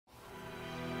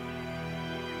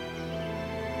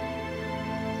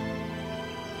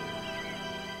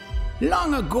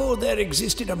Long ago there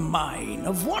existed a mine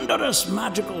of wondrous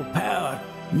magical power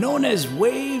known as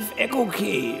Wave Echo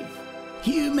Cave.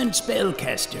 Human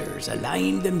spellcasters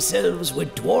aligned themselves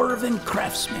with dwarven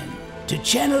craftsmen to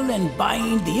channel and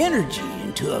bind the energy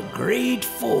into a great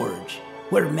forge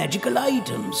where magical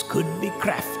items could be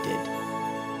crafted.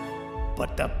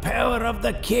 But the power of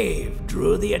the cave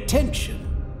drew the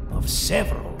attention of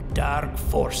several dark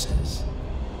forces.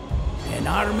 An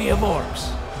army of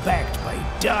orcs, backed by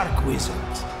dark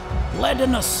wizards, led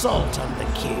an assault on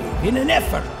the cave in an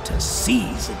effort to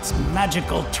seize its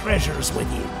magical treasures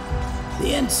within.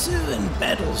 The ensuing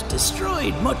battles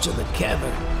destroyed much of the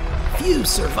cavern. Few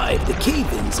survived the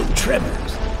cave-ins and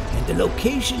tremors, and the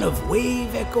location of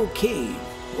Wave Echo Cave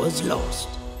was lost.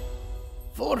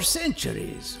 For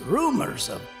centuries, rumors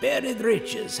of buried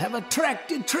riches have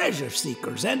attracted treasure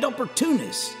seekers and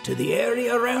opportunists to the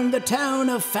area around the town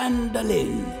of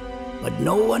Phandelver. But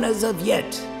no one as of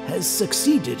yet has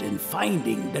succeeded in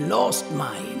finding the lost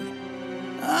mine.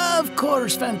 Of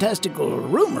course, fantastical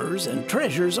rumors and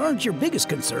treasures aren't your biggest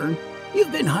concern.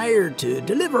 You've been hired to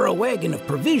deliver a wagon of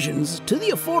provisions to the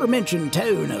aforementioned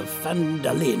town of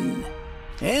Phandelver.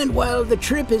 And while the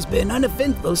trip has been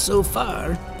uneventful so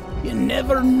far, you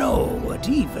never know what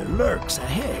evil lurks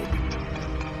ahead.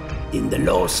 In the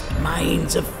Lost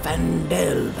Mines of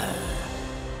Phandelver.